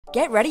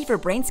Get ready for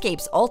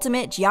Brainscape's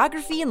ultimate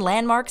geography and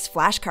landmarks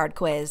flashcard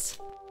quiz.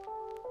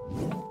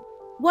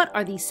 What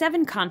are the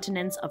 7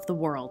 continents of the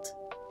world?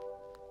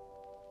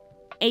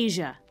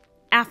 Asia,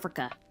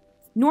 Africa,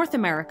 North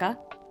America,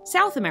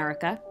 South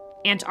America,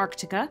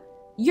 Antarctica,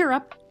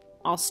 Europe,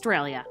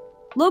 Australia.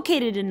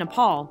 Located in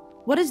Nepal,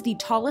 what is the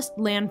tallest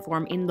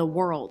landform in the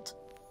world?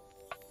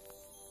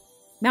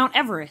 Mount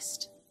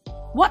Everest.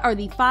 What are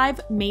the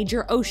 5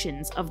 major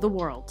oceans of the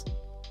world?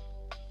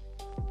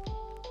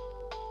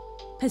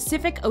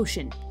 Pacific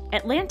Ocean,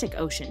 Atlantic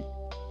Ocean,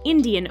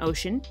 Indian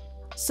Ocean,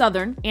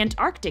 Southern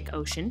Antarctic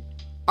Ocean,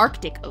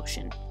 Arctic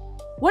Ocean.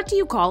 What do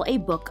you call a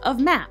book of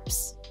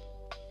maps?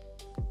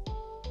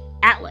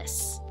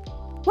 Atlas.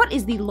 What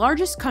is the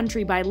largest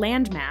country by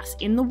landmass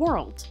in the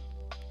world?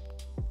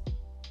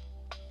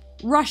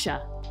 Russia.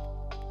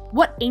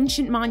 What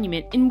ancient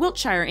monument in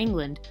Wiltshire,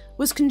 England,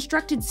 was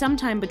constructed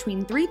sometime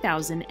between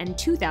 3000 and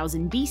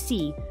 2000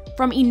 BC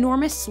from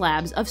enormous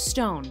slabs of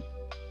stone?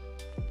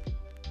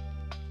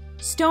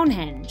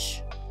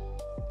 Stonehenge.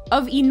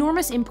 Of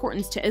enormous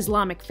importance to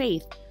Islamic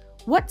faith,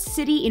 what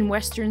city in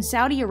western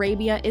Saudi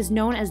Arabia is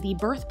known as the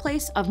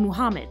birthplace of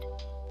Muhammad?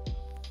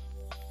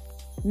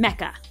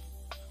 Mecca.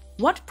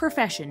 What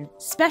profession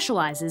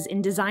specializes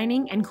in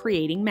designing and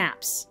creating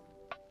maps?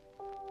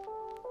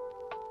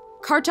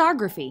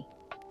 Cartography.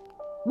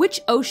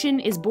 Which ocean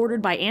is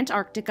bordered by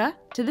Antarctica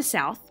to the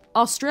south,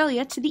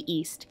 Australia to the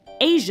east,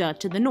 Asia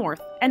to the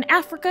north, and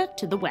Africa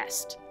to the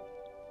west?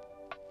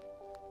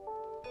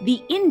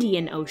 The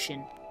Indian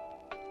Ocean.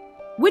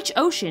 Which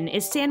ocean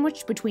is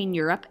sandwiched between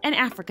Europe and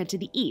Africa to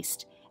the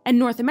east, and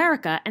North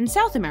America and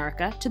South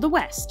America to the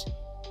west?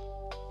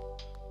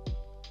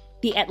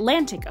 The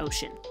Atlantic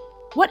Ocean.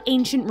 What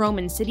ancient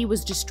Roman city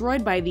was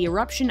destroyed by the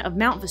eruption of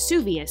Mount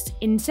Vesuvius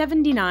in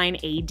 79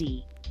 AD?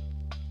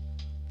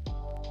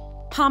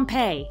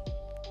 Pompeii.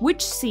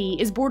 Which sea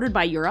is bordered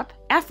by Europe,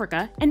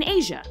 Africa, and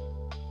Asia?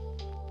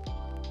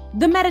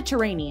 The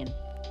Mediterranean.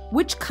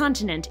 Which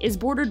continent is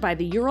bordered by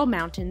the Ural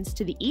Mountains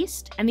to the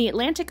east and the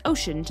Atlantic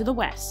Ocean to the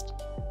west?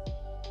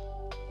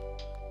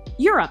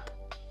 Europe.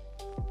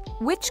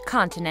 Which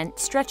continent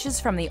stretches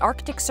from the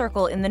Arctic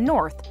Circle in the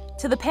north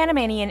to the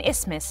Panamanian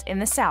Isthmus in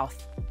the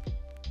south?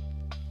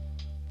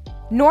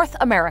 North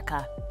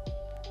America.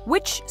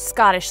 Which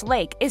Scottish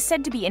lake is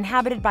said to be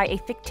inhabited by a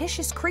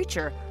fictitious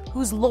creature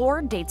whose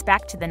lore dates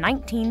back to the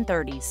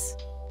 1930s?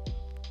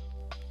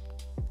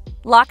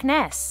 Loch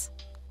Ness.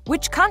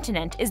 Which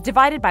continent is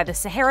divided by the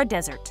Sahara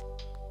Desert?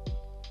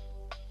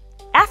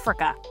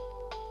 Africa.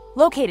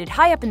 Located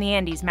high up in the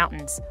Andes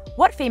Mountains,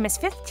 what famous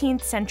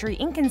 15th century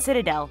Incan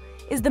citadel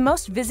is the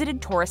most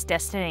visited tourist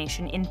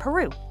destination in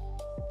Peru?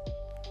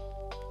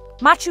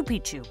 Machu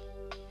Picchu.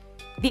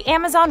 The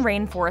Amazon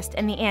rainforest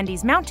and the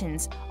Andes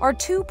Mountains are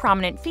 2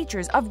 prominent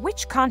features of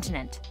which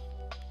continent?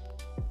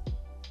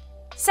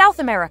 South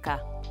America.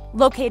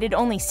 Located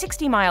only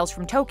 60 miles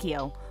from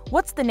Tokyo,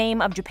 what's the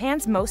name of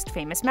Japan's most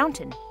famous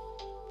mountain?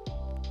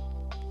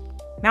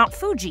 Mount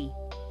Fuji.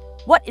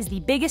 What is the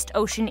biggest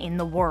ocean in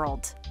the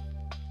world?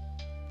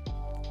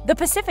 The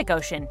Pacific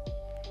Ocean.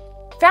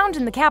 Found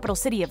in the capital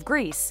city of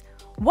Greece,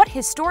 what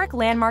historic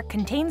landmark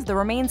contains the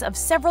remains of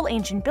several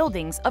ancient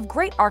buildings of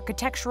great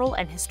architectural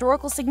and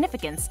historical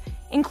significance,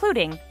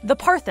 including the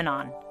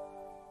Parthenon?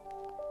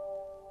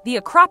 The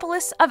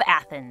Acropolis of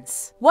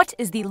Athens. What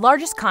is the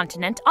largest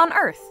continent on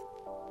Earth?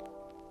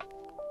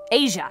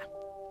 Asia.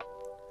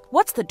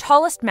 What's the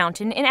tallest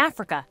mountain in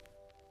Africa?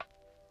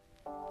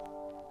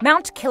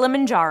 Mount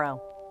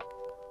Kilimanjaro.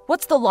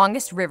 What's the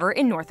longest river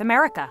in North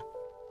America?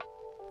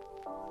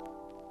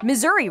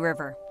 Missouri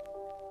River.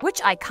 Which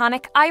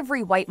iconic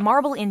ivory-white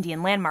marble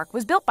Indian landmark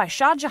was built by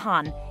Shah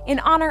Jahan in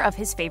honor of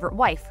his favorite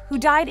wife, who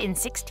died in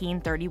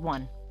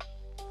 1631?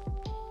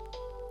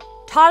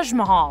 Taj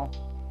Mahal.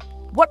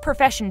 What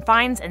profession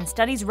finds and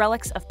studies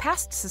relics of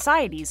past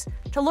societies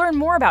to learn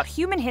more about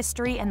human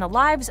history and the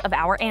lives of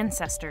our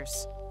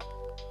ancestors?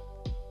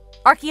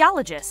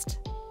 Archaeologist.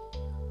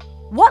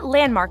 What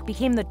landmark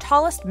became the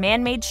tallest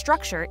man-made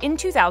structure in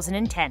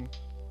 2010?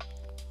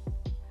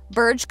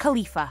 Burj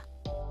Khalifa.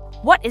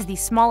 What is the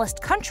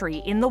smallest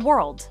country in the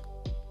world?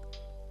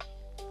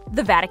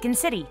 The Vatican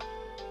City.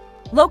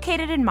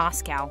 Located in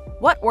Moscow,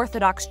 what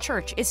Orthodox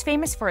church is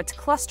famous for its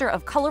cluster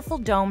of colorful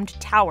domed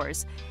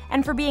towers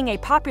and for being a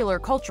popular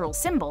cultural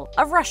symbol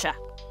of Russia?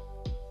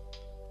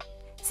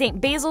 St.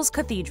 Basil's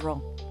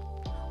Cathedral.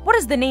 What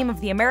is the name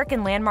of the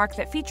American landmark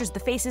that features the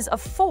faces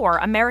of 4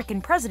 American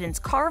presidents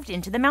carved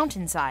into the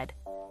mountainside?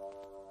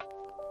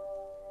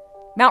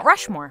 Mount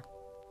Rushmore.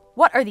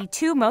 What are the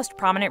 2 most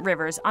prominent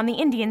rivers on the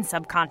Indian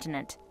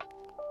subcontinent?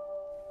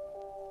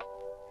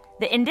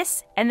 The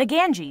Indus and the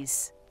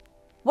Ganges.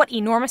 What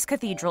enormous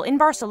cathedral in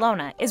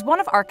Barcelona is one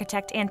of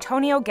architect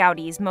Antonio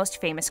Gaudi's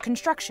most famous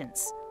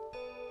constructions?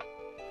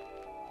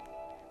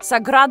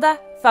 Sagrada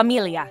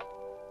Familia.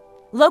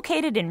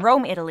 Located in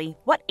Rome, Italy,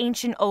 what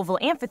ancient oval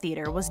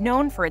amphitheater was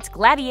known for its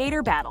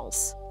gladiator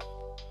battles?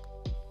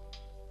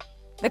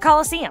 The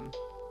Colosseum.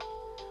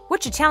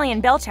 Which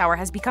Italian bell tower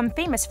has become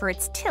famous for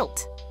its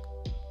tilt?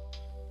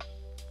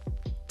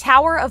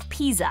 Tower of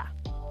Pisa.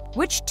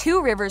 Which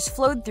two rivers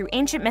flowed through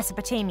ancient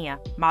Mesopotamia,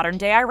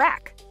 modern-day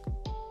Iraq?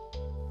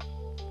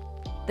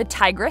 The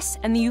Tigris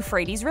and the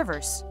Euphrates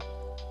rivers.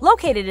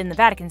 Located in the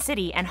Vatican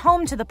City and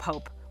home to the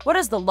Pope, what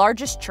is the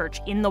largest church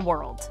in the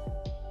world?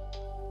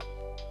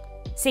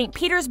 St.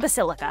 Peter's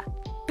Basilica.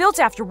 Built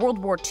after World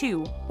War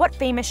II, what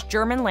famous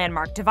German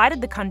landmark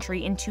divided the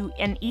country into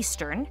an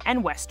eastern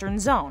and western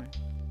zone?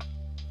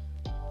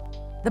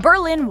 The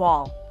Berlin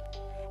Wall.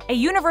 A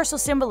universal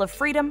symbol of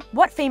freedom,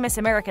 what famous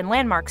American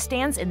landmark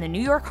stands in the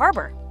New York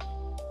Harbor?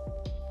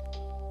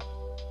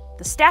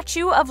 The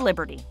Statue of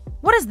Liberty.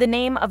 What is the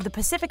name of the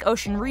Pacific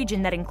Ocean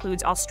region that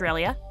includes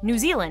Australia, New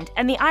Zealand,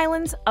 and the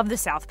islands of the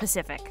South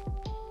Pacific?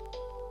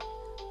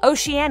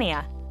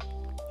 Oceania.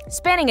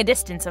 Spanning a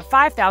distance of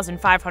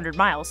 5,500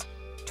 miles,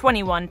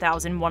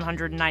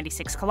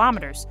 21,196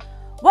 kilometers,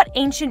 what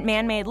ancient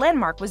man-made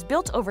landmark was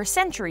built over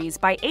centuries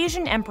by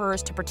Asian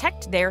emperors to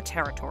protect their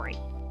territory?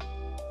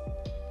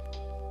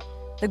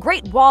 The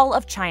Great Wall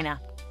of China.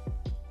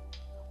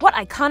 What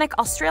iconic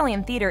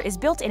Australian theatre is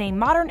built in a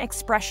modern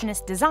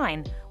expressionist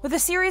design with a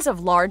series of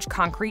large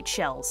concrete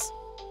shells?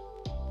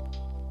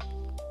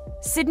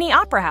 Sydney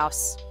Opera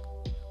House.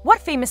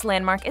 What famous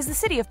landmark is the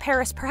city of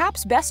Paris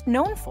perhaps best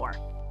known for?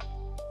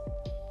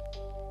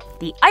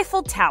 The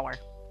Eiffel Tower.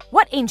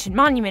 What ancient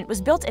monument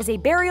was built as a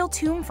burial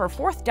tomb for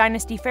 4th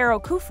dynasty pharaoh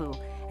Khufu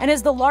and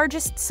is the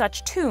largest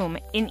such tomb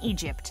in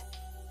Egypt?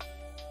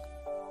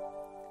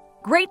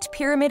 Great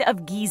Pyramid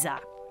of Giza.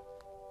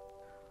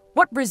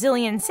 What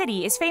Brazilian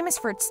city is famous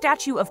for its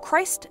statue of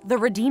Christ the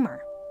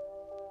Redeemer?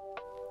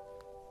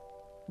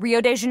 Rio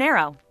de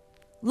Janeiro.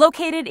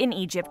 Located in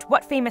Egypt,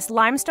 what famous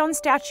limestone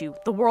statue,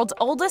 the world's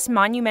oldest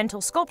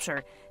monumental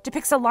sculpture,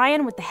 depicts a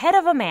lion with the head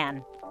of a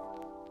man?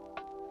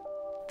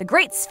 The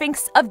Great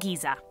Sphinx of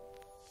Giza.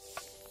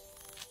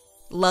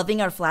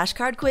 Loving our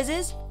flashcard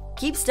quizzes?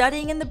 Keep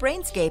studying in the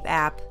Brainscape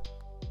app.